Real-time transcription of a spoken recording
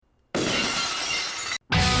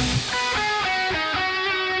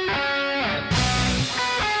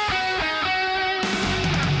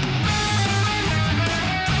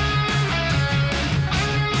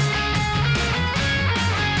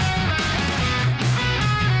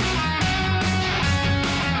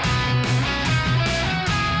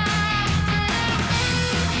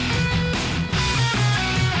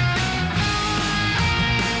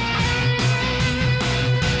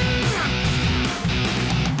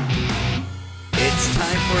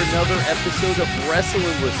another episode of Wrestling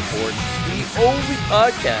with Sports, the only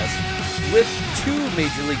podcast with two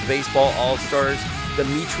Major League Baseball All-Stars,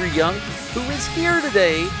 Dimitri Young, who is here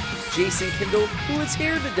today, Jason Kendall, who is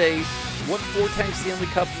here today, one four-time Stanley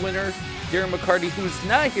Cup winner, Darren McCarty, who is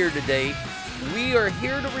not here today. We are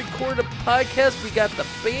here to record a podcast. We got the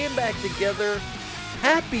band back together.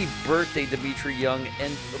 Happy birthday, Dimitri Young.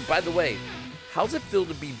 And by the way, how's it feel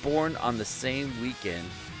to be born on the same weekend?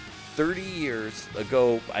 30 years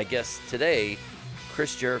ago, I guess today,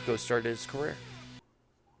 Chris Jericho started his career.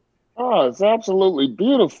 Oh, it's absolutely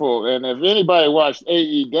beautiful. And if anybody watched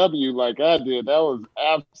AEW like I did, that was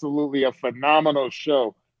absolutely a phenomenal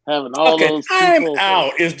show. Having all those people. I'm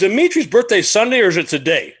out. Is Dimitri's birthday Sunday or is it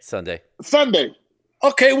today? Sunday.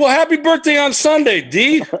 Okay, well, happy birthday on Sunday,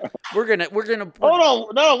 D. We're gonna. Hold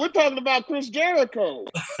on, no, we're talking about Chris Jericho.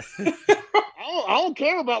 I don't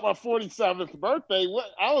care about my 47th birthday.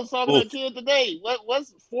 I was talking to a kid today.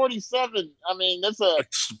 What's 47? I mean, it's a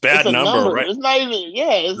bad number, right? It's not even.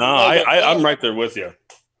 Yeah. I'm right there with you.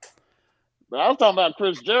 But I was talking about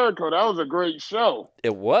Chris Jericho. That was a great show.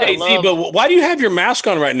 It was. Hey, D, but why do you have your mask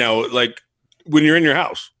on right now? Like when you're in your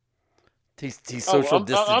house? He's social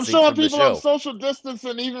distancing. I'm showing from people the show. I'm social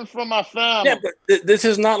distancing even from my family. Yeah, but this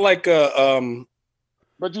is not like a.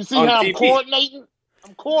 But you see how I'm TV. coordinating?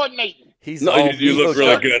 I'm coordinating. You look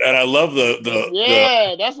really good, and I love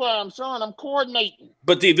the. That's what I'm showing. I'm coordinating.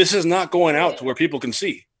 But D, this is not going out to where people can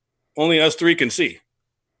see. Only us three can see.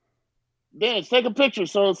 Dennis, take a picture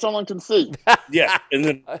so someone can see. Yeah, and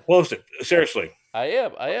then post it. Seriously. I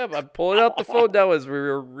am. I'm pulling out the phone now as we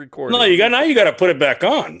were recording. No, you got to put it back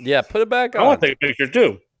on. Yeah, put it back on. I want to take a picture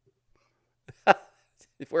too.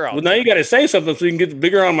 Well, now you got to say something so you can get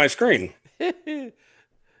bigger on my screen.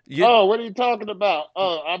 What are you talking about?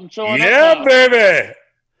 Oh, I'm showing up. Yeah, baby.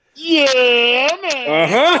 Yeah,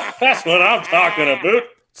 man. That's what I'm talking about.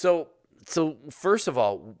 So first of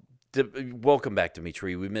all, welcome back,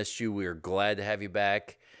 Dimitri. We missed you. We are glad to have you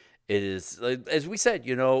back. It is, as we said,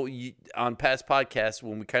 on past podcasts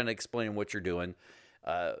when we kind of explain what you're doing,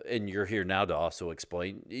 and you're here now to also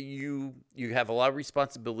explain. You have a lot of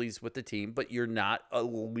responsibilities with the team, but you're not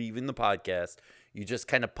leaving the podcast. You just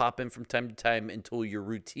kind of pop in from time to time until your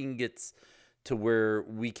routine gets to where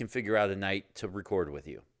we can figure out a night to record with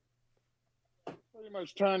you. Pretty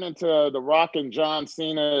much turned into the Rock and John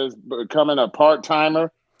Cena is becoming a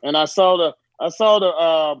part-timer. And I saw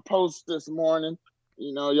the post this morning.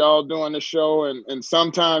 Y'all doing the show, and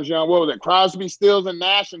sometimes Young. What was it? Crosby, Stills, and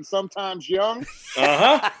Nash, and sometimes Young.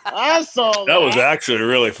 I saw that. That was actually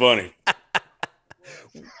really funny.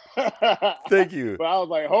 Thank you. But I was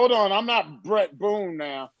like, hold on, I'm not Brett Boone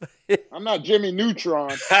now. I'm not Jimmy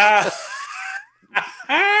Neutron.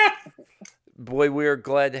 Boy, we are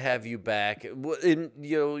glad to have you back. And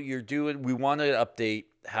you're doing. We want to update.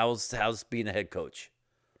 How's being a head coach?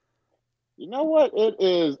 You know what? It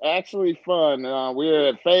is actually fun. We're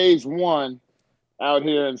at phase 1 out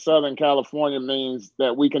here in Southern California, means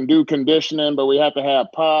that we can do conditioning, but we have to have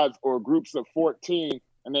pods or groups of 14,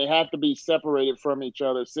 and they have to be separated from each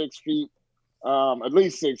other 6 feet, at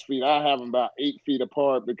least 6 feet. I have them about 8 feet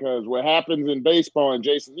apart, because what happens in baseball, and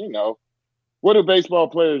Jason, what do baseball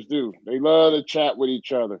players do? They love to chat with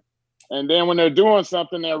each other. And then when they're doing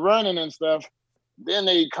something, they're running and stuff, then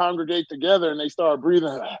they congregate together and they start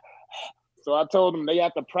breathing. So I told them they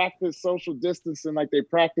have to practice social distancing like they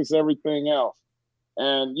practice everything else.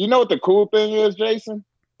 And you know what the cool thing is, Jason?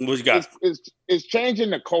 What you got? It's changing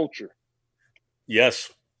the culture.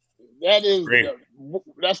 Yes. That's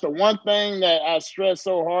the one thing that I stress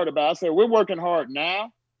so hard about. I said, we're working hard now.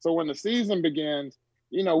 So when the season begins,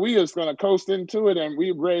 we just going to coast into it and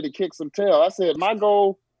we're ready to kick some tail. I said, my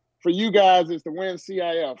goal for you guys is to win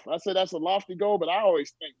CIF. I said, that's a lofty goal, but I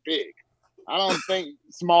always think big. I don't think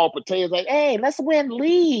small potatoes like, hey, let's win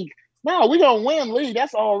league. No, we're going to win league.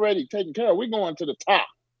 That's already taken care of. We're going to the top.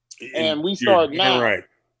 And we start now. Right.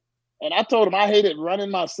 And I told him I hated running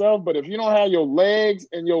myself, but if you don't have your legs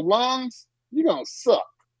and your lungs, you're going to suck.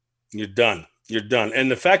 You're done. And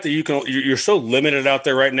the fact that you're so limited out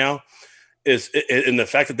there right now is in the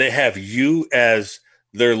fact that they have you as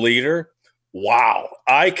their leader. Wow.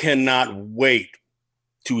 I cannot wait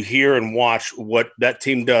to hear and watch what that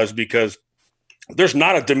team does, because there's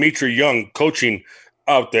not a Dimitri Young coaching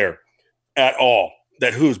out there at all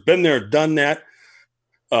who's been there, done that,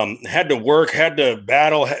 had to work, had to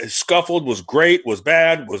battle, scuffled, was great, was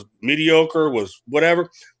bad, was mediocre, was whatever.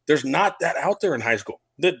 There's not that out there in high school.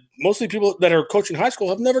 That mostly people that are coaching high school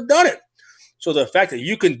have never done it. So the fact that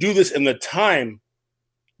you can do this in the time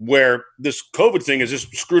where this COVID thing has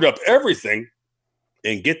just screwed up everything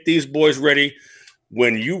and get these boys ready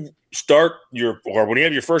when you start when you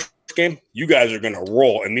have your first game, you guys are going to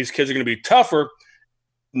roll, and these kids are going to be tougher,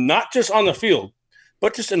 not just on the field,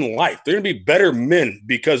 but just in life. They're going to be better men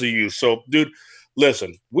because of you. So, dude,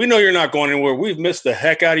 listen, we know you're not going anywhere. We've missed the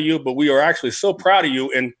heck out of you, but we are actually so proud of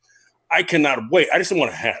you, and I cannot wait. I just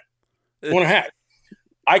want a hat.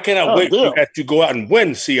 I cannot wait to go out and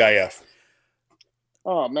win CIF.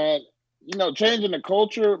 Oh, man. Changing the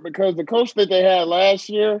culture, because the coach that they had last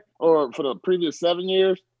year or for the previous 7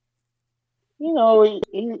 years, he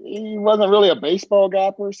wasn't really a baseball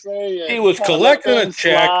guy per se. He was collecting a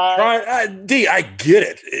check. I get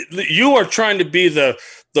it. You are trying to be the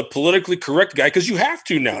politically correct guy because you have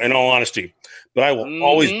to now, in all honesty. But I will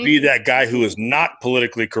always be that guy who is not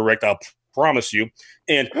politically correct. I'll promise you.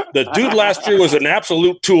 And the dude last year was an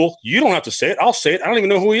absolute tool. You don't have to say it. I'll say it. I don't even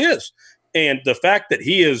know who he is. And the fact that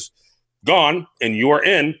he is gone and you're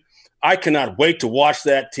in, I cannot wait to watch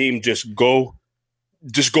that team just go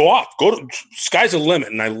off. Sky's the limit,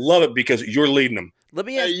 and I love it because you're leading them. Let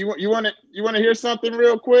me ask you want to hear something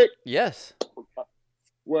real quick? Yes.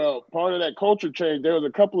 Well, part of that culture change, there was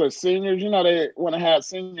a couple of seniors, they want to have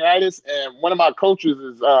senioritis, and one of my coaches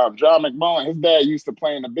is John McMullen. His dad used to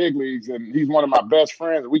play in the big leagues, and he's one of my best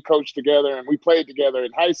friends. We coached together, and we played together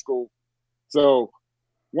in high school. So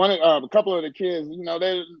a couple of the kids,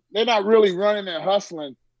 they're not really running and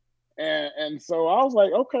hustling. And so I was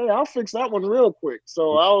like, okay, I'll fix that one real quick.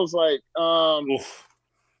 So I was like,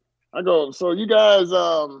 I go, so you guys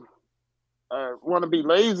want to be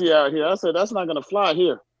lazy out here? I said, that's not going to fly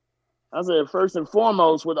here. I said, first and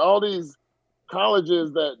foremost, with all these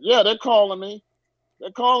colleges that, they're calling me.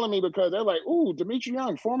 They're calling me because they're like, ooh, Dimitri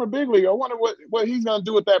Young, former big league. I wonder what he's going to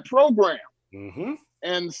do with that program. Mm-hmm.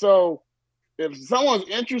 And so if someone's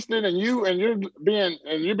interested in you and you're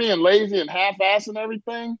being lazy and half-assing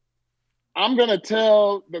everything, I'm going to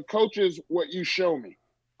tell the coaches what you show me.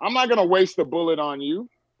 I'm not going to waste a bullet on you.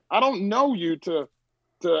 I don't know you to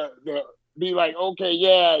be like,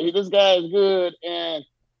 okay, this guy is good. And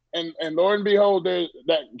Lord and behold,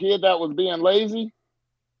 that kid that was being lazy,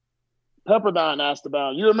 Pepperdine asked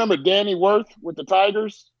about him. You remember Danny Worth with the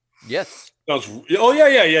Tigers? Yes. Oh,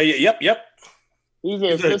 yeah. Yep. He's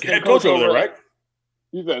the assistant head coach over there, right?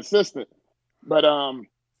 He's an assistant. But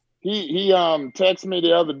he texted me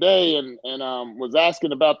the other day and was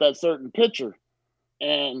asking about that certain pitcher.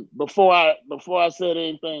 And before I said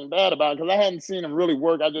anything bad about it, because I hadn't seen him really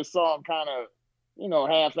work, I just saw him kind of,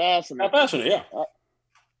 half-assing it. Half-assing it, yeah.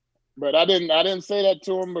 But I didn't say that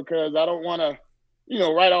to him because I don't want to,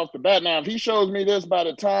 right off the bat. Now, if he shows me this by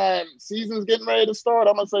the time season's getting ready to start,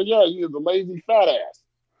 I'm going to say, yeah, he is a lazy fat ass.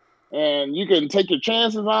 And you can take your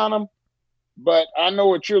chances on him, but I know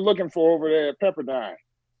what you're looking for over there at Pepperdine.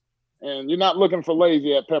 And you're not looking for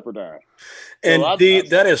lazy at Pepperdine. And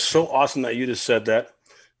that is so awesome that you just said that,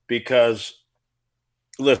 because,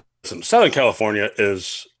 listen, Southern California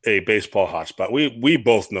is a baseball hotspot. We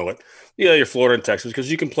both know it. Yeah, you're Florida and Texas because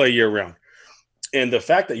you can play year-round. And the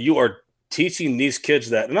fact that you are teaching these kids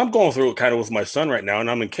that – and I'm going through it kind of with my son right now, and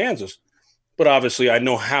I'm in Kansas. But obviously I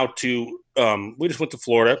know how to we just went to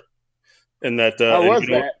Florida. And that how was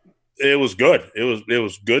that? It was good. It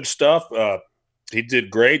was good stuff. He did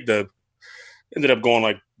great. Ended up going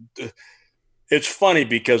like it's funny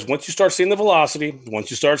because once you start seeing the velocity, once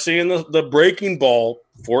you start seeing the breaking ball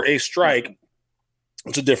for a strike,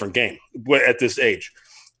 it's a different game at this age.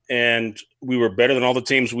 And we were better than all the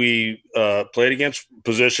teams we played against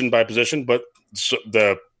position by position, but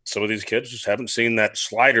some of these kids just haven't seen that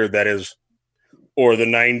slider that is, or the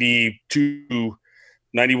 92,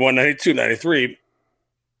 91, 92, 93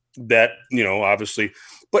 that, obviously,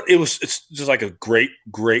 but it's just like a great,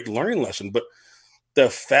 great learning lesson. But the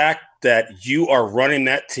fact that you are running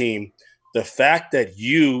that team, the fact that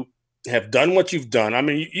you have done what you've done, I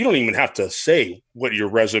mean, you don't even have to say what your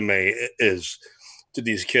resume is to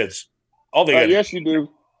these kids. All they yes, you do.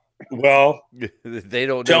 Well, they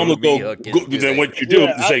don't tell them to go. Then what you do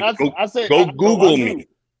is go Google me.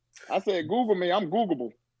 I said Google me. I'm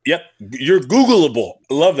Googleable. Yep, you're Googleable.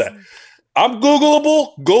 I love that. I'm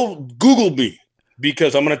Googleable. Go Google me,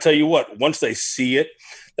 because I'm going to tell you what. Once they see it,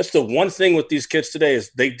 that's the one thing with these kids today is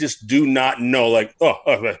they just do not know. Like,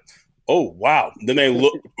 oh wow. Then they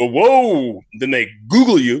look, whoa. Then they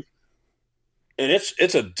Google you, and it's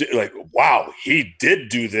like, wow, he did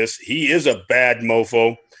do this. He is a bad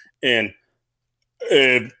mofo, and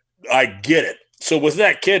I get it. So with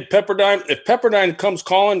that kid, Pepperdine, if Pepperdine comes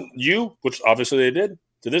calling you, which obviously they did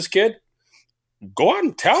to this kid, go out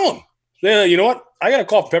and tell him. Yeah, you know what? I got a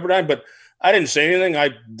call from Pepperdine, but I didn't say anything.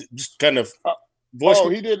 I just kind of voiced.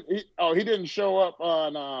 He didn't show up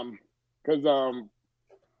on because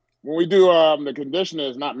when we do the conditioning,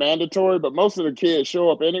 it's not mandatory, but most of the kids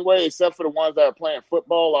show up anyway, except for the ones that are playing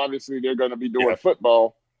football. Obviously, they're going to be doing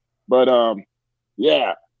football. But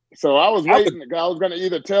yeah. So I was waiting. I was going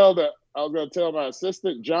to tell my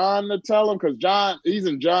assistant John to tell him, because John, he's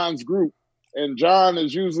in John's group, and John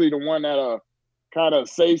is usually the one that kind of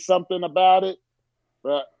say something about it.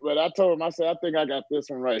 But I told him, I said, I think I got this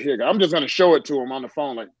one right here. I'm just going to show it to him on the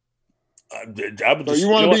phone, like. So you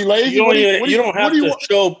want to be lazy? You don't have to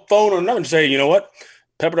show phone or nothing. Say, you know what?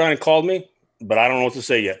 Pepperdine called me, but I don't know what to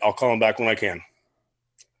say yet. I'll call him back when I can.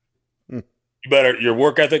 Your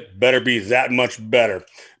work ethic better be that much better.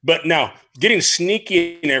 But now, getting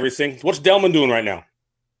sneaky and everything, what's Delman doing right now?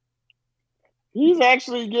 He's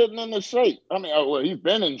actually getting into shape. I mean, he's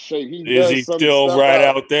been in shape. Is he still right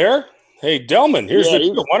out there? Hey, Delman, here's the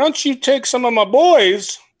deal. Why don't you take some of my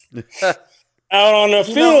boys out on the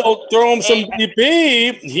field, throw him some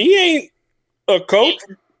DP? He ain't a coach.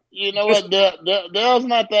 You know what? Dale's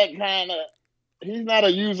not that kind of – he's not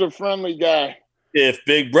a user-friendly guy. If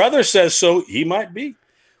Big Brother says so, he might be.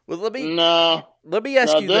 Well, let me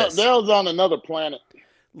ask you this. Dale's on another planet.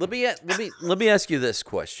 Let me ask you this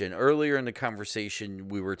question. Earlier in the conversation,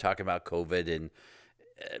 we were talking about COVID, and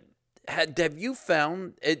have you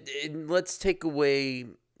found – let's take away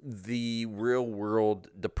the real-world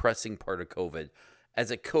depressing part of COVID.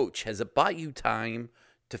 As a coach, has it bought you time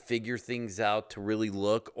to figure things out, to really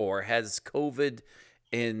look, or has COVID –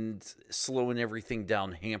 and slowing everything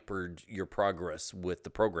down hampered your progress with the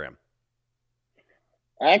program?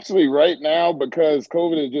 Actually, right now, because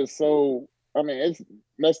COVID is just so – I mean, it's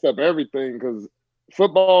messed up everything, because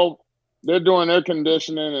football, they're doing their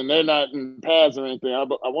conditioning and they're not in pads or anything. I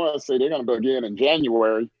want to say they're going to begin in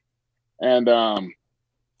January. And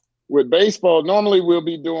with baseball, normally we'll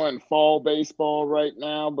be doing fall baseball right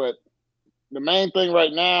now, but the main thing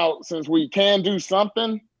right now, since we can do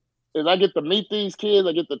something – is I get to meet these kids,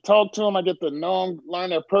 I get to talk to them, I get to know them,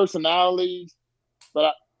 learn their personalities.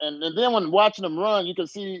 And then when watching them run, you can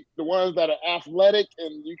see the ones that are athletic,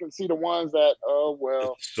 and you can see the ones that,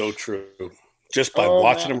 It's so true. Just by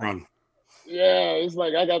watching them run. Yeah, it's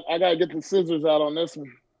like I got to get the scissors out on this one.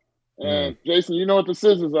 And Jason, you know what the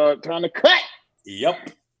scissors are? Time to cut.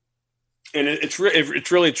 Yep. And it's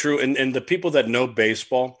really true. And the people that know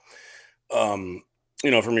baseball, from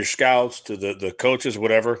your scouts to the coaches,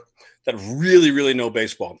 whatever, that really, really know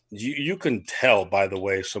baseball, you can tell by the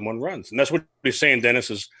way someone runs. And that's what he's saying, Dennis,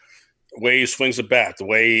 is the way he swings the bat, the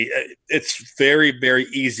way it's very, very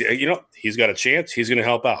easy. He's got a chance. He's going to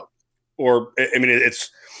help out. Or, I mean, it's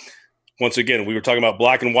once again, we were talking about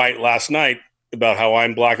black and white last night about how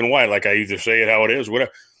I'm black and white. Like I either say it how it is,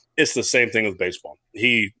 whatever. It's the same thing with baseball.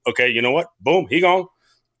 You know what? Boom, he gone.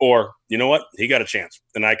 Or, you know what? He got a chance,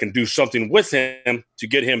 and I can do something with him to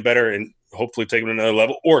get him better and hopefully take him to another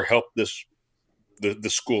level or help the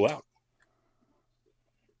school out.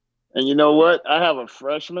 And you know what? I have a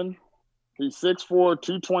freshman. He's 6'4",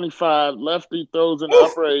 225, lefty, throws in the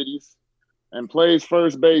upper 80s, and plays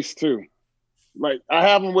first base too. Like, I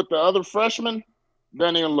have him with the other freshmen,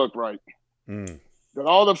 doesn't even look right. Because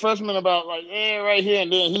all the freshmen about like, right here,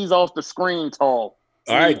 and then he's off the screen tall.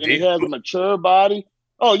 All right, and he has a mature body.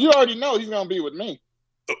 Oh, you already know he's going to be with me.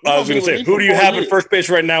 I was going to say, who do you have at first base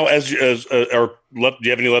right now? Or do you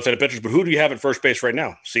have any left-handed pitchers? But who do you have at first base right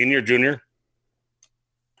now? Senior, junior?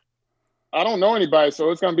 I don't know anybody,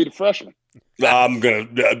 so it's going to be the freshman.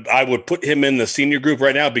 I would put him in the senior group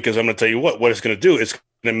right now, because I'm going to tell you what it's going to do. It's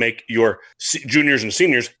going to make your juniors and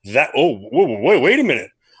seniors wait a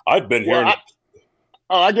minute. I've been here.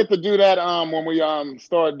 I get to do that when we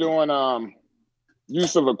start doing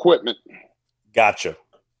use of equipment. Gotcha.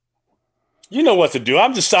 You know what to do.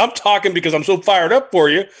 I'm talking because I'm so fired up for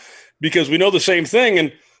you, because we know the same thing,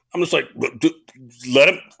 and I'm just like, let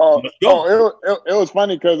him. It was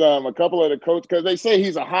funny because a couple of the coaches, because they say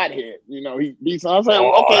he's a hothead. He beats. I was like,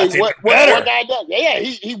 okay, what guy does? Yeah,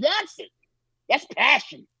 he wants it. That's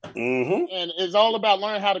passion, and it's all about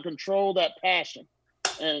learning how to control that passion.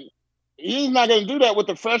 And he's not going to do that with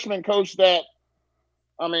the freshman coach. That,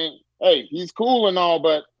 I mean, hey, he's cool and all,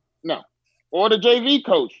 but no. Or the JV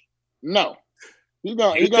coach, no. He's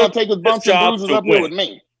gonna take his bumps and bruises up here with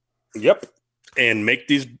me. Yep, and make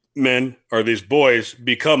these men or these boys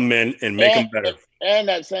become men and make them better. And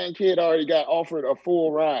that same kid already got offered a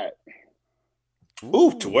full ride.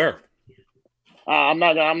 Ooh, to where? I'm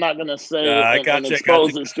not gonna say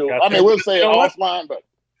expose it to. I mean, we'll say it offline, but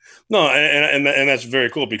no, and that's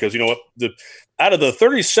very cool, because you know what? Out of the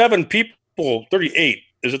 37 people, 38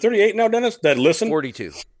 is it 38 now, Dennis? That listen,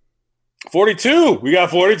 42. 42. We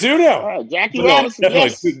got 42 now. All right, Jackie Robinson. Definitely,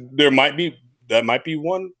 yes. That might be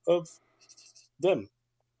one of them.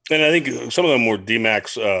 And I think some of them were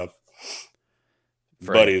D-Mac's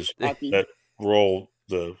buddies that roll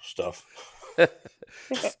the stuff.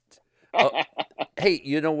 Hey,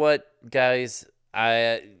 you know what, guys?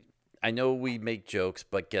 I know we make jokes,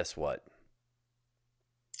 but guess what?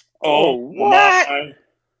 Oh, what?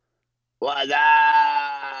 What up?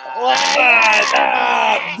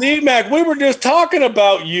 D-Mac, we were just talking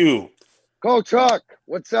about you. Coach Hook,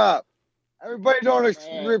 what's up? Everybody don't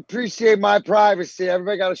appreciate my privacy.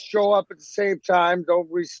 Everybody got to show up at the same time. Don't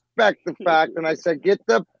respect the fact. And I said, get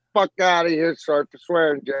the fuck out of here. Sorry for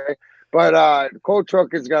swearing, Jay. But Coach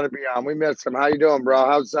Hook is going to be on. We miss him. How you doing, bro?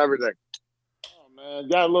 How's everything? Oh, man.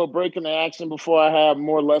 Got a little break in the action before I have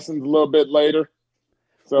more lessons a little bit later.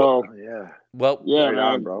 So, yeah,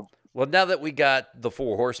 man. Bro. Well, now that we got the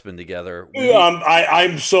Four Horsemen together,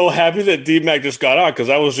 I'm so happy that D-Mac just got on because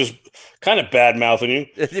I was just kind of bad mouthing you.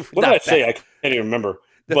 What did I say? I can't even remember.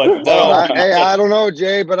 But I don't know,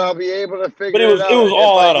 Jay, but I'll be able to figure it out. It was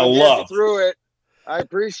all out of love. Through it, I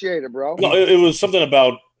appreciate it, bro. No, it was something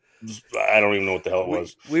about. I don't even know what the hell it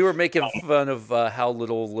was. We were making fun of how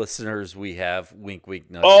little listeners we have. Wink,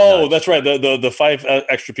 wink, nudge. Oh, that's right. The 5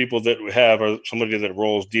 extra people that we have are somebody that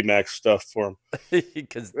rolls D-Max stuff for him.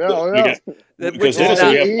 Because which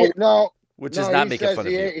is not he making fun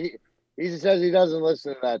of you. He says he doesn't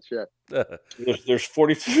listen to that shit. There's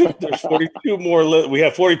 42. There's 42 more. We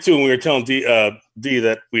have 42, and we were telling D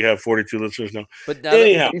that we have 42 listeners now. But now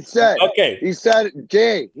anyhow, he said, okay. He said,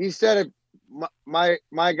 Jay. He said it. My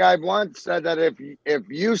guy once said that if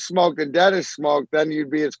you smoked and Dennis smoked, then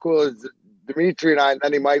you'd be as cool as Dimitri and I, and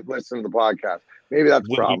then he might listen to the podcast. Maybe that's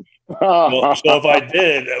the problem. Well, so if I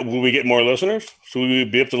did, will we get more listeners? So we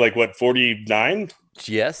would be up to like what, 49?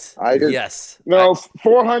 Yes. Yes. No,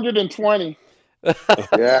 420.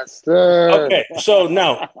 Yes, sir. Okay, so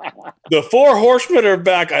now the 4 Horsemen are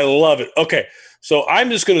back. I love it. Okay, so I'm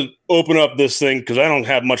just going to open up this thing because I don't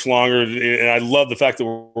have much longer, and I love the fact that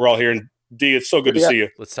we're all here. And D, it's so good to see you.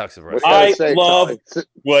 Let's talk some wrestling. I love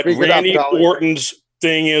what Randy Orton's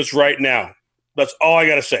thing is right now. That's all I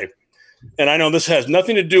got to say. And I know this has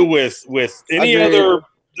nothing to do with any other.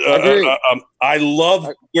 I love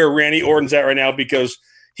where Randy Orton's at right now because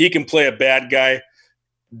he can play a bad guy.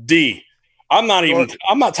 D, I'm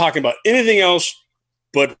not talking about anything else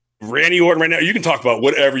but Randy Orton right now. You can talk about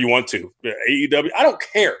whatever you want to. AEW, I don't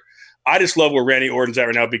care. I just love where Randy Orton's at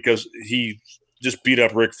right now because he just beat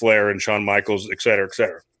up Ric Flair and Shawn Michaels, et cetera, et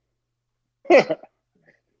cetera.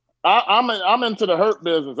 I'm into the Hurt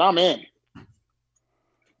business. I'm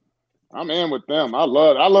in with them. I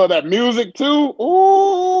love that music too.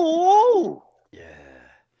 Ooh. Yeah.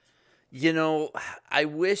 You know, I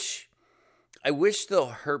wish the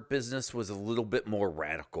Hurt business was a little bit more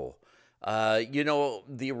radical. You know,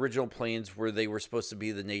 the original plans where they were supposed to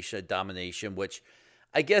be the Nation of Domination, which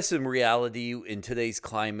I guess in reality, in today's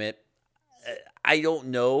climate, I don't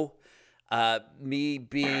know. Me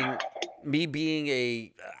being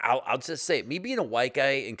I'll just say it, me being a white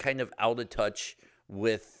guy and kind of out of touch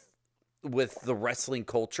with the wrestling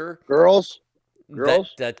culture. Girls.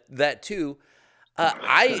 That too.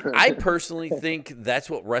 I personally think that's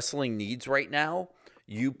what wrestling needs right now.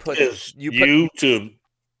 You to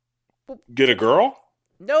get a girl?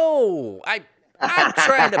 No, I'm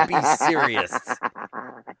trying to be serious.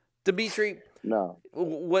 Dimitri, no.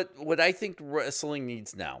 What I think wrestling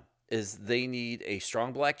needs now is they need a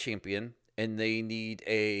strong black champion and they need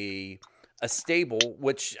a stable,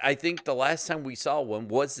 which I think the last time we saw one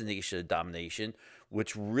was the Nation of Domination,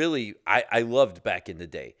 which really I loved back in the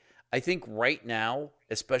day. I think right now,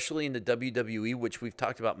 especially in the WWE, which we've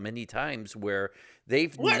talked about many times, where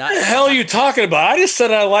they've what the hell are you talking about? I just said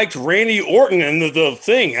I liked Randy Orton and the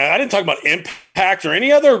thing. I didn't talk about Impact or any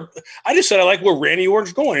other. I just said I like where Randy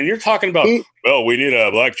Orton's going. And you're talking about, we need a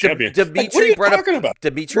black champion. Dimitri what are you talking about?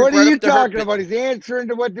 What are you talking about? He's answering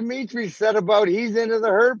to what Dimitri said about he's into the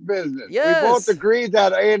Hurt business. Yes. We both agreed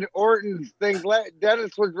that Orton's thing,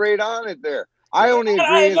 Dennis was right on it there. I only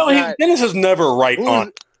agree. Dennis is never right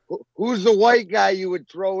on. Who's the white guy you would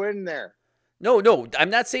throw in there? No, I'm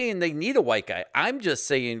not saying they need a white guy. I'm just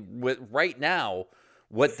saying right now,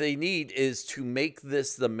 what they need is to make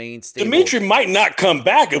this the main stable. Dimitri might not come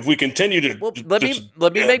back if we continue to. Well, let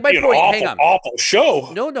me make my point. Hang on. Awful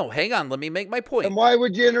show. No, hang on. Let me make my point. And why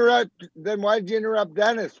would you interrupt? Then why'd you interrupt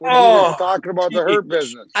Dennis when we were talking about the Hurt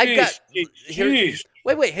business?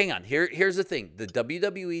 Wait, hang on. Here's the thing. The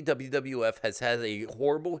WWE, WWF has had a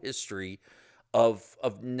horrible history of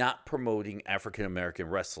not promoting African American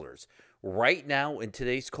wrestlers. Right now, in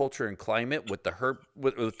today's culture and climate, with the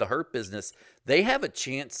Hurt business, they have a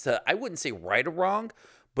chance to, I wouldn't say right or wrong,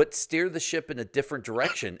 but steer the ship in a different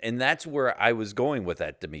direction. And that's where I was going with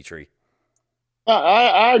that, Dimitri.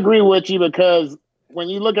 I agree with you because when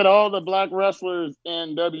you look at all the black wrestlers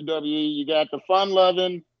in WWE, you got the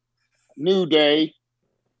fun-loving New Day,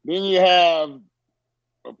 then you have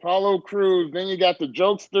Apollo Crews, then you got the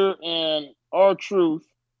jokester and R-Truth.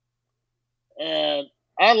 And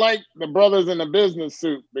I like the brothers in the business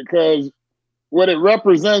suit because what it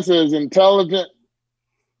represents is intelligent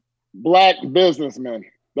black businessmen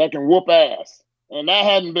that can whoop ass. And that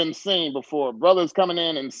hadn't been seen before. Brothers coming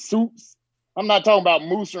in suits. I'm not talking about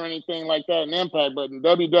Moose or anything like that in Impact, but in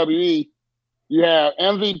WWE, you have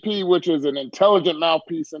MVP, which is an intelligent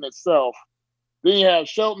mouthpiece in itself. Then you have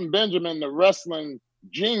Shelton Benjamin, the wrestling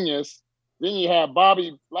genius. Then you have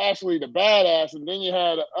Bobby Lashley, the badass. And then you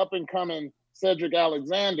had an up-and-coming Cedric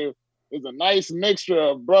Alexander. It's a nice mixture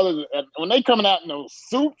of brothers. And when they coming out in those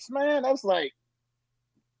suits, man, that's like,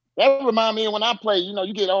 that remind me of when I play,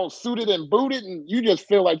 you get all suited and booted and you just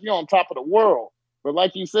feel like you're on top of the world. But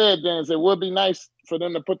like you said, Dennis, it would be nice for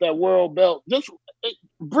them to put that world belt just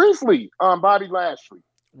briefly on Bobby Lashley.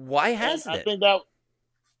 Why hasn't it? I think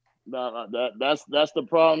that's the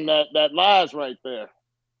problem that lies right there.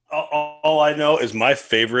 All I know is my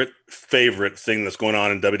favorite thing that's going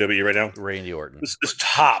on in WWE right now. Randy Orton. This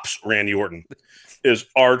tops Randy Orton is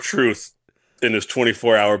R-Truth in his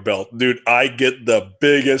 24-hour belt. Dude, I get the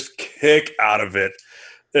biggest kick out of it.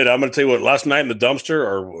 And I'm going to tell you what, last night in the dumpster,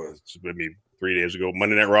 or maybe 3 days ago,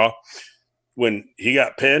 Monday Night Raw, when he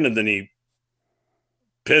got pinned and then he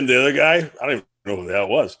pinned the other guy, I don't even know who the hell it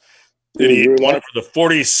was. And he won it for the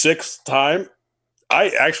 46th time. I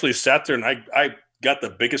actually sat there and I got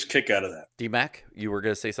the biggest kick out of that. D-Mac, you were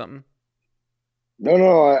going to say something?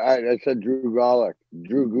 No, I said Drew Gulak.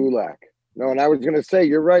 No, and I was going to say,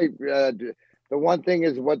 you're right. The one thing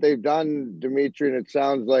is what they've done, Dimitri, and it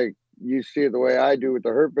sounds like you see it the way I do with the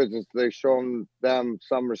Hurt Business. They've shown them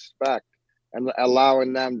some respect and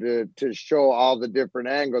allowing them to show all the different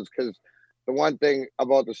angles. Because the one thing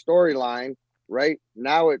about the storyline, right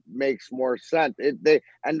now, it makes more sense. I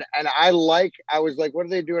was like, what are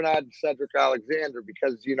they doing on Cedric Alexander?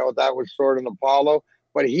 Because that was sort of an Apollo,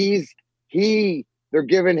 but they're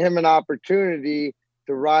giving him an opportunity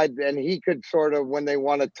to ride, and he could sort of, when they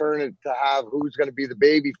want to turn it to have who's going to be the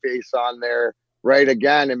baby face on there, right?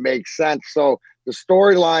 Again, it makes sense. So the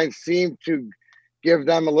storylines seem to give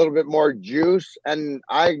them a little bit more juice, and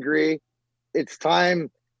I agree. It's time.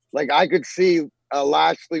 Like, I could see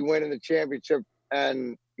Lashley winning the championship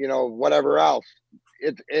and, whatever else.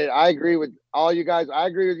 I agree with all you guys. I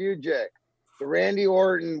agree with you, Jay. The Randy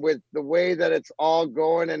Orton, with the way that it's all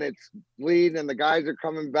going and it's bleeding and the guys are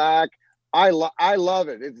coming back, I love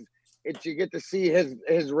it. It's you get to see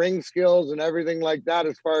his ring skills and everything like that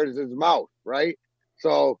as far as his mouth, right?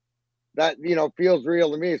 So that, feels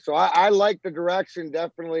real to me. So I like the direction,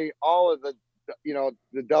 definitely all of the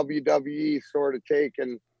WWE sort of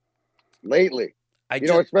taken lately.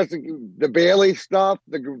 Especially the Bailey stuff,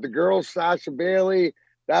 the girls, Sasha Bailey,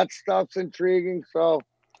 that stuff's intriguing. So,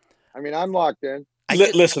 I mean, I'm locked in.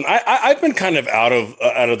 Listen, I've been kind of out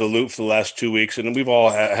of the loop for the last 2 weeks, and we've all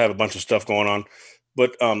have a bunch of stuff going on.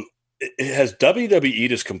 But it has WWE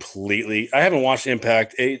just completely. I haven't watched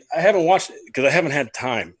Impact. I haven't watched it because I haven't had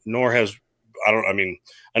time. Nor has I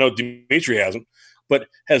know Dimitri hasn't, but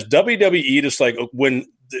has WWE just like when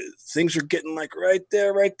things are getting like right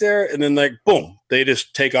there, and then like boom, they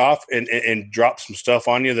just take off and drop some stuff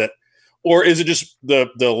on you that, or is it just the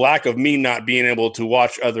lack of me not being able to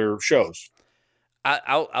watch other shows?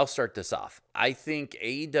 I'll start this off. I think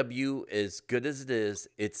AEW, as good as it is,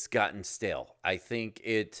 it's gotten stale.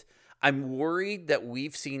 I'm worried that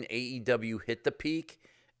we've seen AEW hit the peak,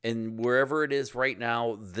 and wherever it is right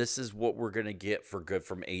now, this is what we're going to get for good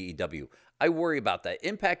from AEW. I worry about that.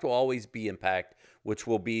 Impact will always be Impact, which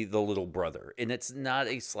will be the little brother, and it's not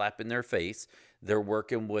a slap in their face. They're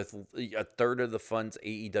working with a third of the funds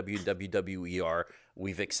AEW and WWE are.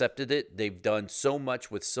 We've accepted it. They've done so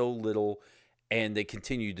much with so little, and they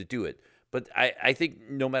continue to do it. But I think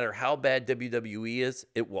no matter how bad WWE is,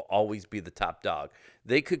 it will always be the top dog.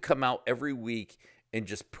 They could come out every week and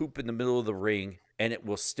just poop in the middle of the ring, and it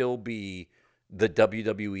will still be the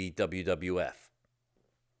WWE, WWF.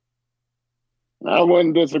 I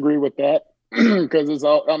wouldn't disagree with that because it's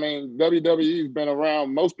all. I mean, WWE's been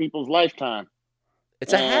around most people's lifetime.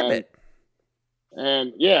 It's a habit.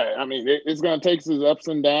 And yeah, I mean, it's going to take its ups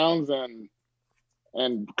and downs,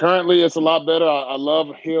 and currently it's a lot better. I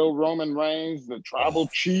love heel Roman Reigns, the tribal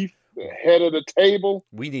chief, the head of the table.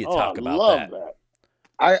 We need to talk about that.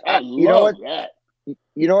 I love that.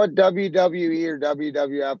 You know what WWE or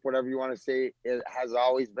WWF, whatever you want to say, it has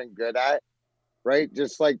always been good at? right?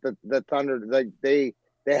 Just like the Thunder, like they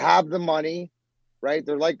have the money, right?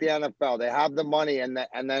 They're like the NFL. They have the money, and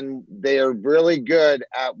then they are really good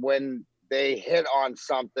at when they hit on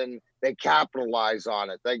something, they capitalize on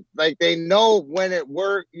it. Like they know when it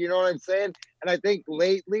worked. You know what I'm saying? And I think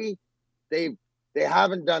lately they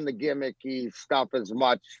haven't done the gimmicky stuff as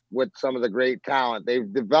much with some of the great talent.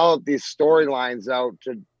 They've developed these storylines out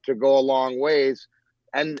to go a long ways,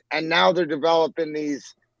 and now they're developing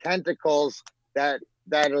these tentacles that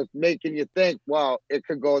are making you think, well, it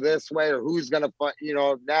could go this way, or who's gonna fight,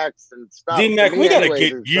 next and stuff. D-Mac, we got to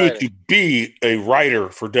get you to be a writer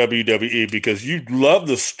for WWE because you love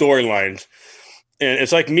the storylines, and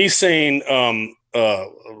it's like me saying,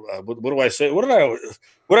 what do I say? Whatever.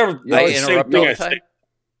 I interrupt all the time.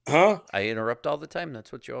 Huh? I interrupt all the time.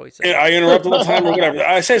 That's what you always say. I interrupt all the time or whatever.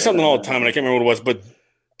 I say something all the time, and I can't remember what it was, but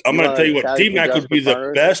I'm going to tell you what, D-Mac would be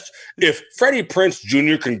the best. If Freddie Prinze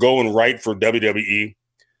Jr. can go and write for WWE,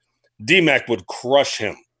 D-Mac would crush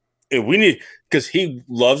him. Because he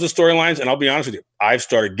loves the storylines, and I'll be honest with you, I've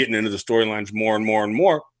started getting into the storylines more and more and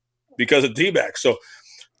more because of D-Mac. So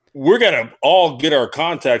we're going to all get our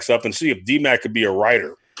contacts up and see if D-Mac could be a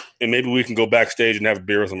writer, and maybe we can go backstage and have a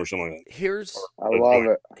beer with him or something like that. I love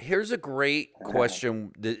it. Here's a great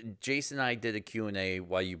question. Jason and I did a Q&A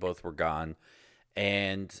while you both were gone.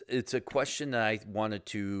 And it's a question that I wanted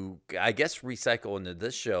to, I guess, recycle into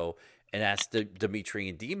this show and ask Dimitri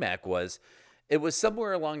and D-Mac it was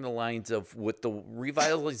somewhere along the lines of with the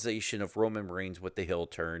revitalization of Roman Reigns with the heel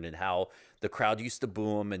turn and how the crowd used to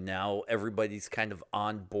boo him and now everybody's kind of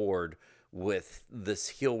on board with this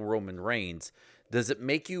heel Roman Reigns. Does it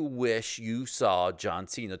make you wish you saw John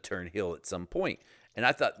Cena turn heel at some point? And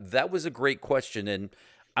I thought that was a great question. And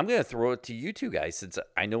I'm going to throw it to you two guys since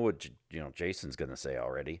I know what Jason's going to say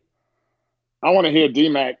already. I want to hear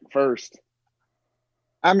D-Mac first.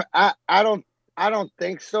 I don't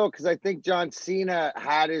think so, because I think John Cena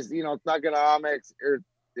had his thugonomics or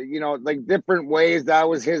like different ways. That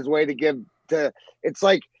was his way to give to. It's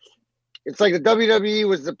like the WWE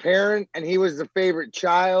was the parent and he was the favorite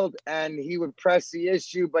child, and he would press the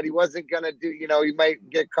issue, but he wasn't gonna do. He might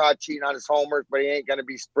get caught cheating on his homework, but he ain't gonna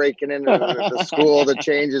be breaking into the school to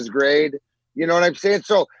change his grade. You know what I'm saying?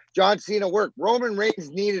 So John Cena worked. Roman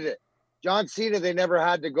Reigns needed it. John Cena, they never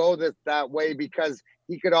had to go that way because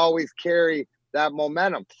he could always carry that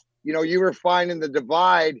momentum. You were finding the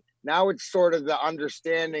divide. Now it's sort of the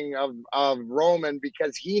understanding of Roman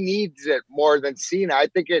because he needs it more than Cena. I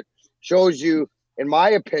think it shows you, in my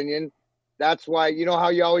opinion, that's why, how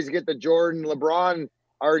you always get the Jordan LeBron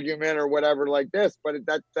argument or whatever like this, but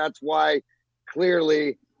that's why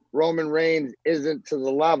clearly Roman Reigns isn't to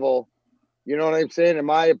the level, you know what I'm saying? In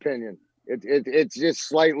my opinion, it's just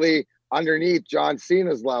slightly underneath John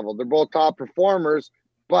Cena's level. They're both top performers,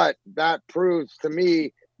 but that proves to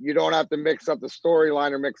me you don't have to mix up the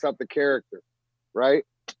storyline or mix up the character, right?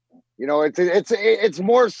 It's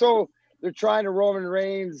more so they're trying to Roman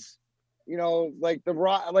Reigns, like the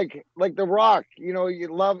Rock, like the Rock. You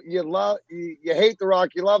hate the Rock,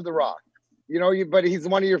 you love the Rock. But he's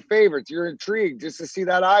one of your favorites. You're intrigued just to see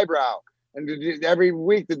that eyebrow and every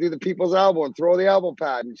week to do the people's elbow and throw the elbow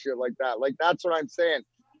pad and shit like that. Like that's what I'm saying.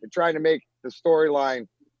 They're trying to make the storyline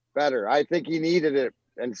better. I think he needed it.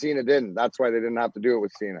 And Cena didn't. That's why they didn't have to do it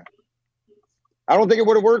with Cena. I don't think it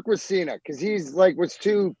would have worked with Cena because he's was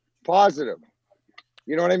too positive.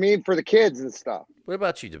 You know what I mean? For the kids and stuff. What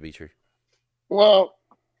about you, Dimitri? Well,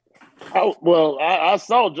 I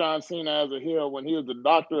saw John Cena as a heel when he was the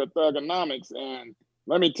doctor of thugonomics. And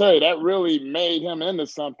let me tell you, that really made him into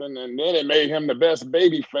something. And then it made him the best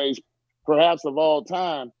babyface, perhaps of all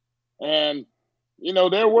time. And,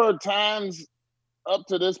 there were times up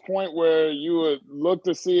to this point where you would look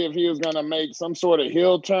to see if he was going to make some sort of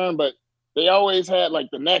heel turn, but they always had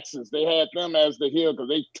the Nexus. They had them as the heel because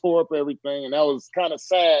they tore up everything. And that was kind of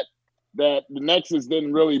sad that the Nexus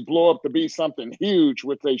didn't really blow up to be something huge,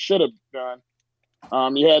 which they should have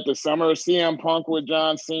done. You had the summer of CM Punk with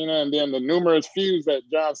John Cena and then the numerous feuds that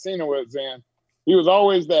John Cena was in. He was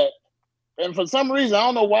always that. And for some reason, I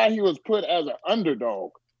don't know why he was put as an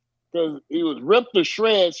underdog. Because he was ripped to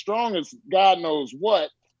shreds, strong as God knows what.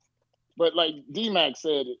 But like D-Mac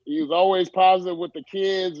said, he was always positive with the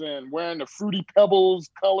kids and wearing the Fruity Pebbles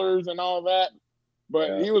colors and all that.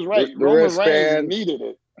 But he was right. Roman Reigns needed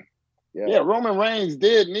it. Yeah, Roman Reigns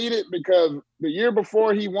did need it because the year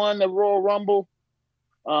before he won the Royal Rumble,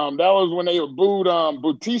 that was when they booed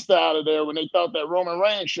Bautista out of there when they thought that Roman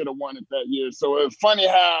Reigns should have won it that year. So it's funny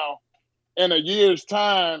how in a year's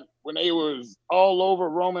time, when they was all over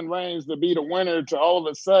Roman Reigns to be the winner, to all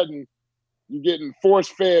of a sudden you're getting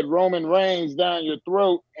force-fed Roman Reigns down your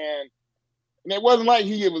throat. And And it wasn't like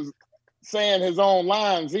he was saying his own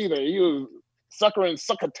lines either. He was suckering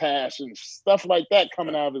succotash and stuff like that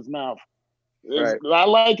coming out of his mouth. Right. I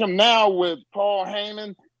like him now with Paul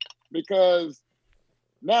Heyman because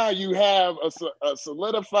now you have a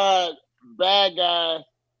solidified bad guy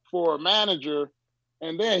for a manager,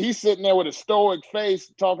 and then he's sitting there with a stoic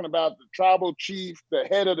face talking about the tribal chief, the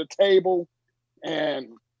head of the table, and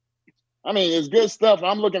I mean, it's good stuff.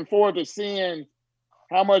 I'm looking forward to seeing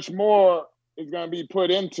how much more is going to be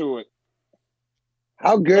put into it.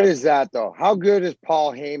 How good is that, though? How good is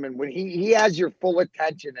Paul Heyman when he has your full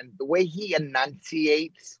attention and the way he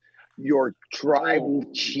enunciates your tribal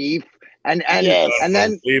chief and Yes. and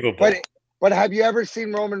then Unbelievable. but have you ever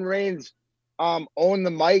seen Roman Reigns own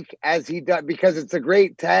the mic as he does? Because it's a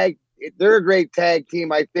great tag. They're a great tag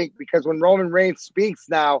team, I think, because when Roman Reigns speaks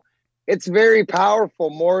now, it's very powerful,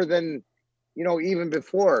 more than even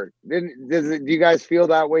before. Do you guys feel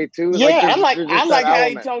that way too? Yeah, I there's like just how that he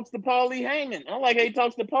element. talks to Paulie Heyman. I like how he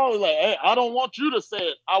talks to Paulie like, hey, I don't want you to say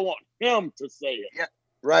it. I want him to say it. Yeah.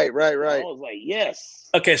 Right. I was like, yes.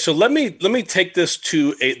 Okay, so let me take this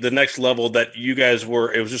to the next level that you guys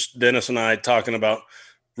were. It was just Dennis and I talking about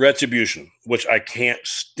Retribution, which I can't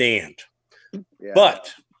stand. Yeah.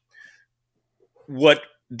 But what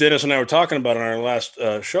Dennis and I were talking about on our last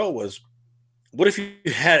show was, what if you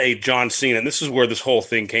had a John Cena? And this is where this whole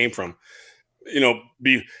thing came from.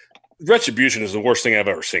 Retribution is the worst thing I've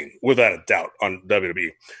ever seen, without a doubt, on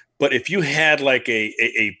WWE. But if you had like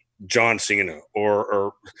a John Cena,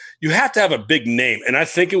 or you have to have a big name, and I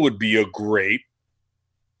think it would be a great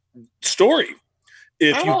story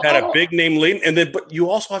if you had a big name lead, and then but you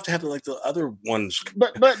also have to have like the other ones.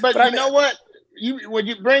 But you know what? When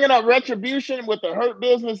you bringing up Retribution with the Hurt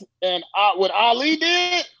Business and what Ali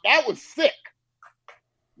did, that was sick.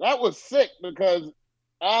 That was sick because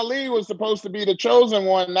Ali was supposed to be the chosen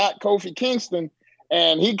one, not Kofi Kingston,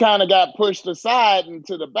 and he kind of got pushed aside and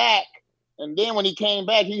to the back. And then when he came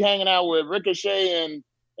back, he hanging out with Ricochet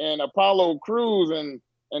and Apollo Crews, and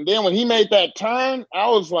then when he made that turn, I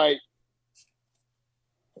was like,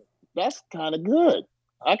 that's kind of good.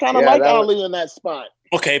 I kind of like Ali in that spot.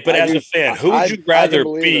 Okay, but as a fan, who would you rather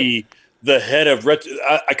be the head of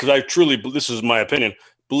because I truly, this is my opinion,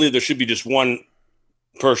 believe there should be just one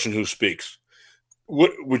person who speaks.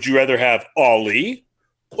 Would you rather have Ali,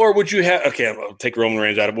 or would you have? Okay, I'll take Roman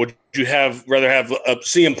Reigns out of. Would you rather have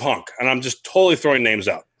CM Punk? And I'm just totally throwing names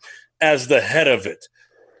out as the head of it.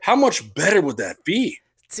 How much better would that be?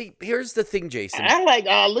 See, here's the thing, Jason. I like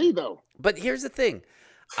Ali though. But here's the thing.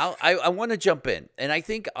 I want to jump in, and I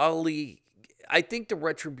think the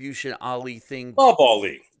Retribution Ali thing Love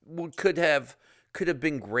Ali could have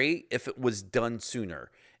been great if it was done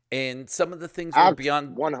sooner. And some of the things were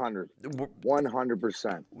beyond 100%,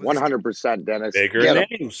 100%, Dennis. Bigger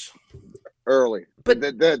names early, but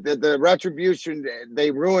the Retribution,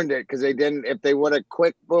 they ruined it because they didn't. If they would have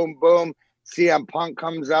quick boom, CM Punk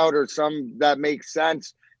comes out or some that makes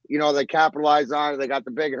sense. They capitalize on it. They got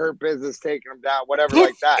the big Hurt Business taking them down, whatever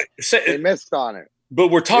like that. They missed on it. But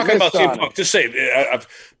we're talking about CM Punk. Just say, I've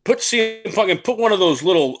put CM Punk and put one of those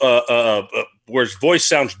little where his voice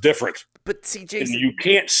sounds different. But see, Jason, and you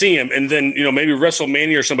can't see him, and then maybe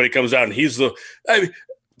WrestleMania or somebody comes out and he's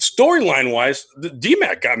storyline wise,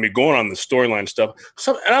 DMAC got me going on the storyline stuff.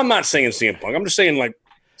 And I'm not saying CM Punk. I'm just saying like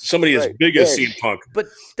somebody as big as CM Punk. But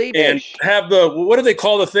have what do they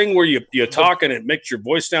call the thing where you talk and it makes your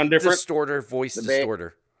voice sound different? Voice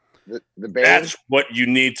distorter. That's what you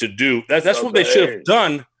need to do. That's what they should have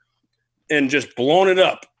done, and just blown it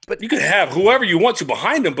up. But you could have whoever you want to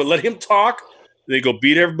behind him, but let him talk. They go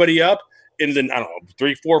beat everybody up, and then I don't know,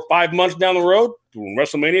 3, 4, 5 months down the road, when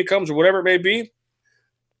WrestleMania comes or whatever it may be,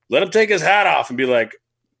 let him take his hat off and be like,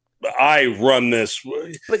 "I run this."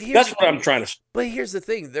 That's what I'm trying to. But here's the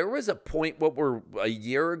thing: there was a point, a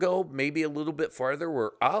year ago, maybe a little bit farther,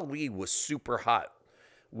 where Ali was super hot.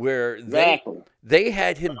 Where they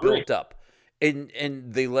had him built up,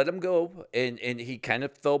 and they let him go, and he kind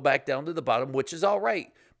of fell back down to the bottom, which is all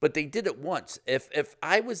right. But they did it once. If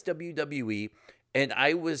I was WWE and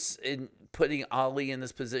I was putting Ali in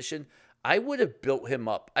this position, I would have built him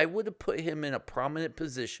up. I would have put him in a prominent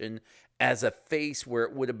position as a face where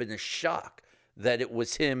it would have been a shock that it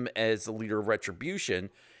was him as the leader of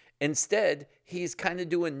Retribution. Instead, he's kind of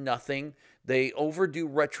doing nothing. They overdo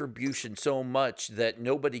Retribution so much that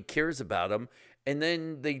nobody cares about him. And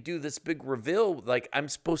then they do this big reveal like I'm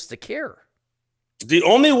supposed to care. The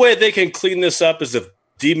only way they can clean this up is if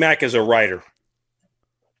DMAC is a writer.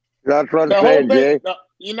 That's what I'm saying, Jay.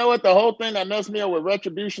 You know what? The whole thing that messed me up with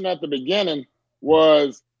Retribution at the beginning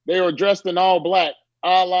was they were dressed in all black,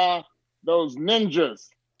 a la those ninjas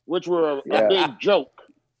which were a big joke.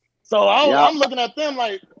 So I'm looking at them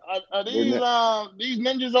like, are these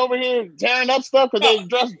ninjas over here tearing up stuff because they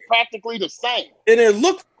dress practically the same? And it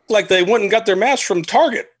looked like they went and got their masks from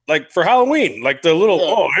Target, like for Halloween, like the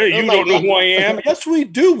little, hey, you don't know who I am. Yes, we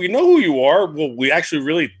do. We know who you are. Well, we actually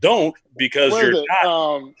really don't because you're not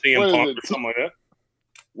CM Punk or something like that.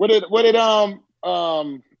 What did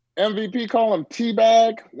MVP call him?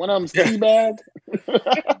 Teabag? One of them's Teabag?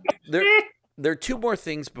 There are two more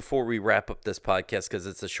things before we wrap up this podcast because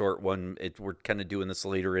it's a short one. We're kind of doing this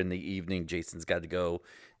later in the evening. Jason's got to go.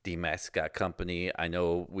 D-Mac's got company. I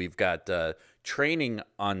know we've got training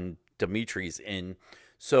on Dimitri's in.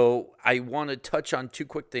 So I want to touch on two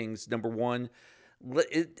quick things. Number one,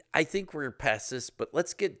 I think we're past this, but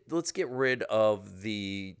let's get rid of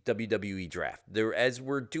the WWE draft. As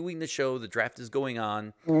we're doing the show, the draft is going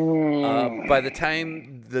on. By the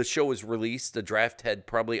time the show is released, the draft had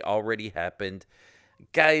probably already happened.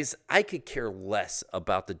 Guys, I could care less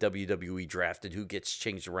about the WWE draft and who gets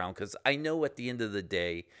changed around because I know at the end of the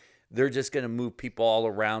day, they're just going to move people all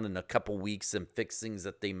around in a couple weeks and fix things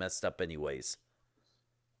that they messed up anyways.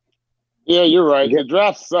 Yeah, you're right. The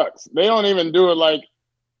draft sucks. They don't even do it like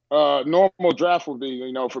normal draft would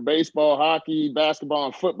be, for baseball, hockey, basketball,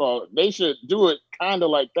 and football. They should do it kind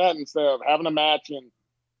of like that instead of having a match. And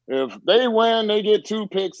if they win, they get 2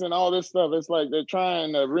 picks and all this stuff. It's like they're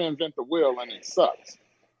trying to reinvent the wheel, and it sucks.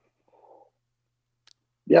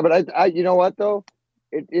 Yeah, but I you know what, though?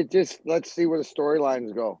 It just, let's see where the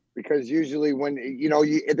storylines go. Because usually when,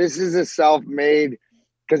 this is a self-made –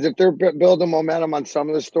 because if they're building momentum on some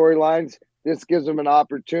of the storylines, this gives them an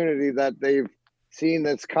opportunity that they've seen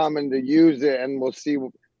that's coming to use it, and we'll see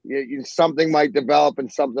something might develop and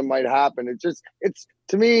something might happen. It's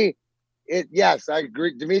to me, yes, I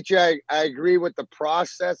agree, Dimitri. I agree with the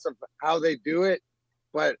process of how they do it,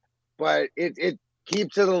 but it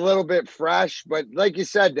keeps it a little bit fresh. But like you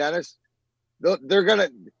said, Dennis, they're gonna.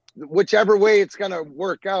 Whichever way it's going to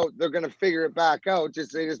work out, they're going to figure it back out.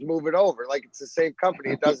 They just move it over. Like it's the same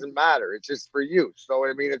company. It doesn't matter. It's just for you. So,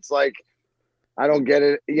 I mean, it's like, I don't get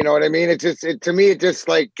it. You know what I mean? To me, it just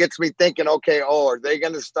like gets me thinking, okay, are they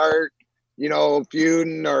going to start,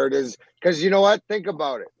 feuding because you know what? Think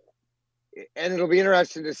about it. And it'll be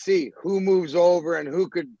interesting to see who moves over and who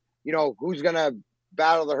could, who's going to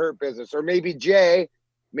battle the Hurt Business, or maybe Jay.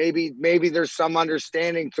 Maybe there's some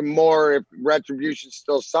understanding to more if Retribution's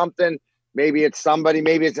still something. Maybe it's somebody.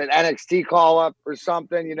 Maybe it's an NXT call up or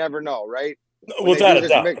something. You never know, right? Without a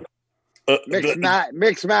doubt.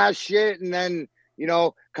 Mix match shit, and then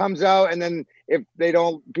comes out, and then if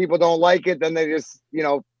people don't like it, then they just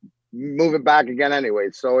move it back again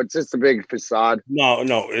anyway. So it's just a big facade. No,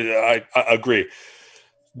 I agree.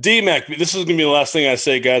 D-Mac, this is gonna be the last thing I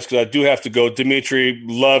say, guys, because I do have to go. Dimitri,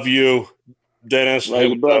 love you. Dennis, love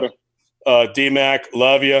you, brother. D-Mac,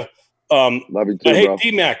 love you. Love you too, hey, bro.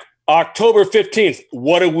 D-Mac, October 15th,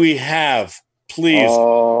 what do we have? Please,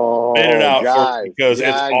 spit it out guys, because it's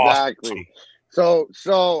exactly. awesome.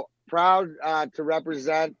 So proud to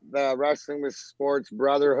represent the Wrestling with Sports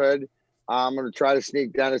Brotherhood. I'm going to try to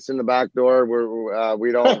sneak Dennis in the back door.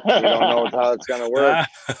 We don't know how it's going to work.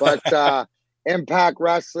 But Impact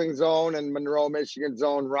Wrestling Zone and Monroe, Michigan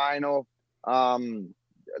Zone Rhino.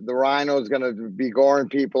 The Rhino is going to be goring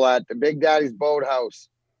people at the Big Daddy's Boathouse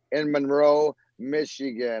in Monroe,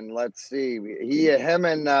 Michigan. Let's see. Him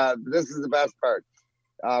and this is the best part.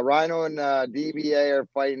 Rhino and DBA are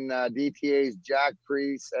fighting DTA's Jack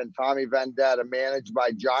Priest and Tommy Vendetta, managed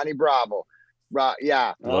by Johnny Bravo.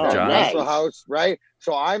 Yeah. Love Johnny. Wrestle House, right?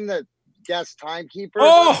 So I'm the guest timekeeper.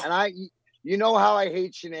 Oh! And you know how I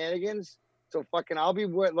hate shenanigans? So fucking I'll be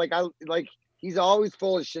he's always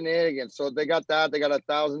full of shenanigans. So they got that. They got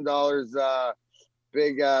 $1,000.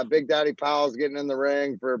 Big Daddy Powell's getting in the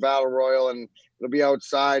ring for a battle royal, and it'll be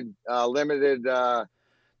outside. Limited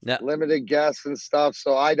guests and stuff.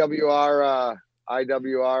 So IWR.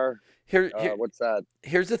 What's that?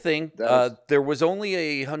 Here's the thing. There was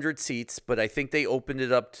only 100 seats, but I think they opened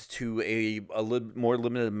it up to a little more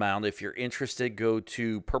limited amount. If you're interested, go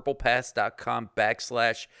to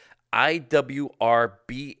purplepass.com/IWRBASH.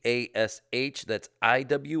 That's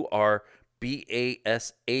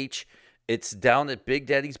IWRBASH. It's down at Big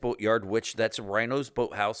Daddy's Boatyard, which that's Rhino's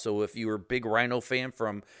Boathouse. So if you're a big Rhino fan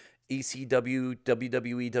from ECW,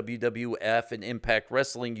 WWE, WWF, and Impact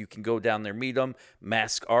Wrestling, you can go down there, meet them.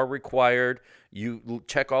 Masks are required. You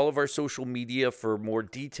check all of our social media for more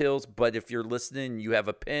details. But if you're listening and you have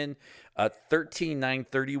a pin,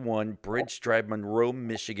 13931 Bridge Drive, Monroe,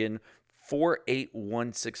 Michigan,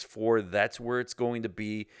 48164. That's where it's going to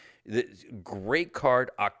be. Great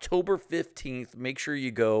card, October 15th. Make sure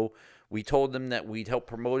you go. We told them that we'd help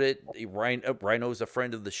promote it. Rhino's a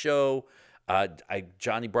friend of the show.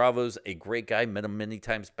 Johnny Bravo's a great guy. Met him many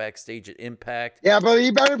times backstage at Impact. Yeah, but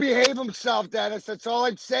he better behave himself, Dennis. That's all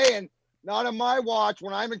I'm saying. Not on my watch.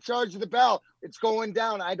 When I'm in charge of the bell, it's going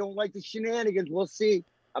down. I don't like the shenanigans. We'll see.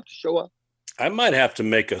 Have to show up. I might have to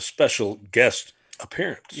make a special guest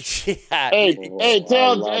appearance. Yeah.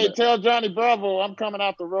 Tell Johnny Bravo I'm coming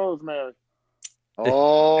out to Rosemary.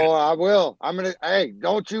 Oh, I will. Hey,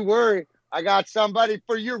 don't you worry. I got somebody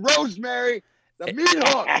for you, Rosemary. The meat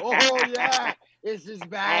hook. Oh, yeah. It's as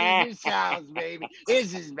bad as it sounds, baby.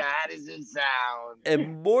 It's as bad as it sounds.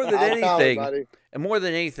 And more than anything,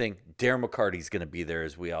 Darren McCarty's going to be there,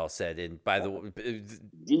 as we all said. And by the way,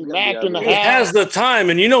 He has the time,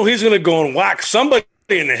 and he's going to go and whack somebody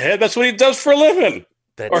in the head. That's what he does for a living,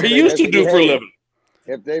 or he used to do for a living.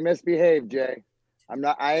 If they misbehave, Jay,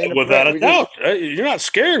 I ain't without a doubt. You're not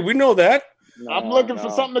scared. We know that. I'm looking for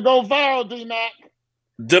something to go viral, D-Mac.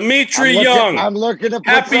 Dimitri Young. I'm looking to put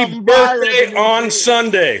happy birthday on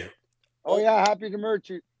Sunday. Oh yeah, happy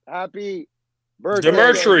birthday. Happy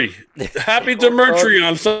birthday. Happy Dimitri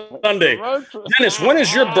on Sunday. Dennis, when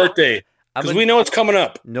is your birthday? Because we know it's coming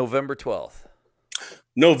up. November 12th.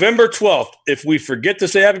 November 12th. If we forget to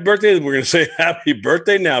say happy birthday, then we're going to say happy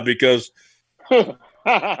birthday now because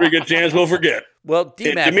pretty good chance we'll forget. Well,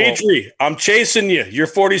 Dimitri, I'm chasing you. You're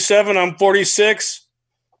 47. I'm 46.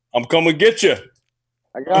 I'm coming to get you.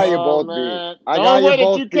 I got you both beat. The only way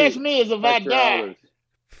that you catch me is if I die.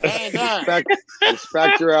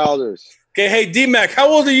 Respect your elders. Okay, hey, D-Mac, how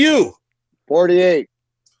old are you? 48.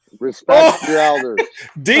 Respect your elders.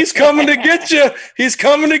 D's coming to get you. He's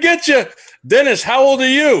coming to get you. Dennis, how old are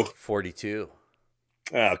you? 42.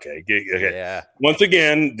 Okay. Yeah. Once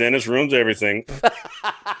again, Dennis ruins everything.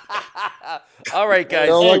 All right, guys.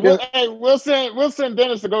 We'll send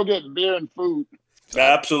Dennis to go get beer and food.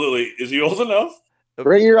 Absolutely. Is he old enough?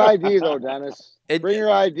 Bring your ID, though, Dennis. Bring your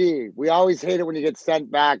ID. We always hate it when you get sent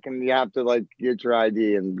back and you have to get your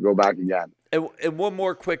ID and go back again. And one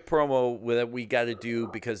more quick promo that we got to do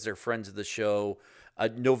because they're friends of the show.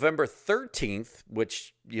 November 13th,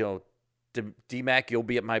 which, D-Mac, you'll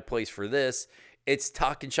be at my place for this. It's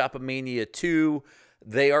Talkin' Shop-A-Mania 2.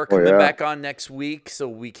 They are coming back on next week,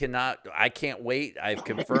 so I can't wait. I've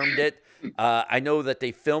confirmed it. I know that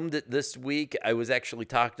they filmed it this week. I was actually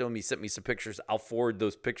talking to him. He sent me some pictures. I'll forward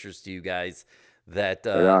those pictures to you guys that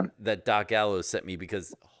Doc Gallows sent me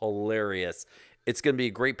because hilarious. It's going to be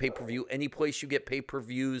a great pay-per-view. Any place you get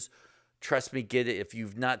pay-per-views, trust me, get it. If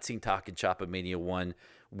you've not seen Talkin' Shop-A-Mania 1,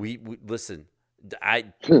 we listen.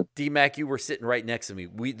 D-Mac, you were sitting right next to me.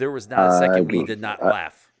 There was not a second we did not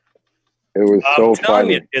laugh. It was so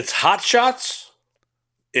funny. You, it's Hot Shots.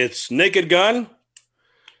 It's Naked Gun.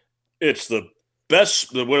 It's the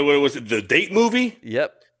best. What was it? The Date movie.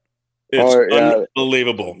 Yep. It's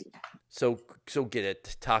unbelievable. So get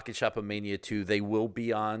it. Talkin' Shop-A-Mania 2. They will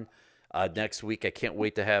be on next week. I can't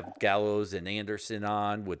wait to have Gallows and Anderson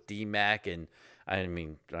on with D-Mac and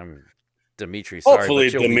I'm Dimitri. Sorry, hopefully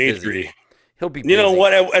Dimitri. He'll be busy. You know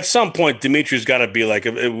what? At some point, Dimitri's got to be like,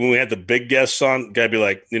 when we had the big guests on, got to be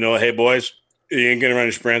like, hey, boys, you ain't going to run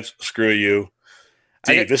any sprints. Screw you.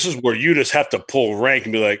 This is where you just have to pull rank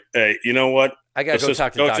and be like, hey, you know what? I got to go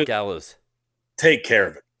talk to Doc Gallows. Take care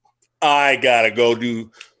of it. I got to go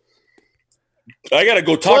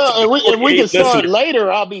talk to if we can start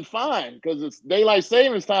later, I'll be fine because it's daylight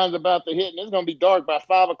savings time's about to hit and it's going to be dark by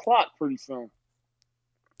 5 o'clock pretty soon.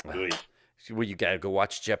 Well, you got to go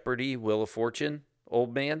watch Jeopardy, Wheel of Fortune,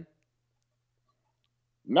 old man?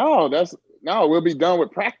 No, we'll be done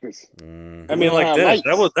with practice. I mean, like this.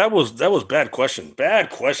 That was bad question. Bad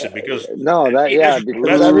question because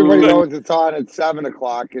because everybody knows it's on at 7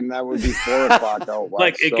 o'clock and that would be 4 o'clock out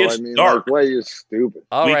west. It gets dark. Way you're stupid.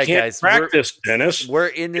 All right, can't guys. Practice, Dennis.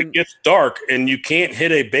 It gets dark and you can't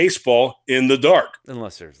hit a baseball in the dark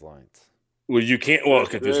unless there's lines. Well, you can't. Well,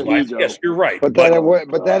 because there's light. Yes, you're right. But then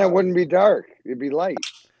it wouldn't be dark. It'd be light.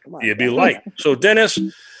 Come on. It'd be light. So, Dennis,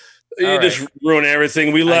 you just ruin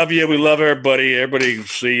everything. We love you. We love everybody. Everybody,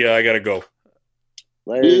 see ya. I gotta go.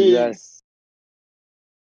 Later, guys.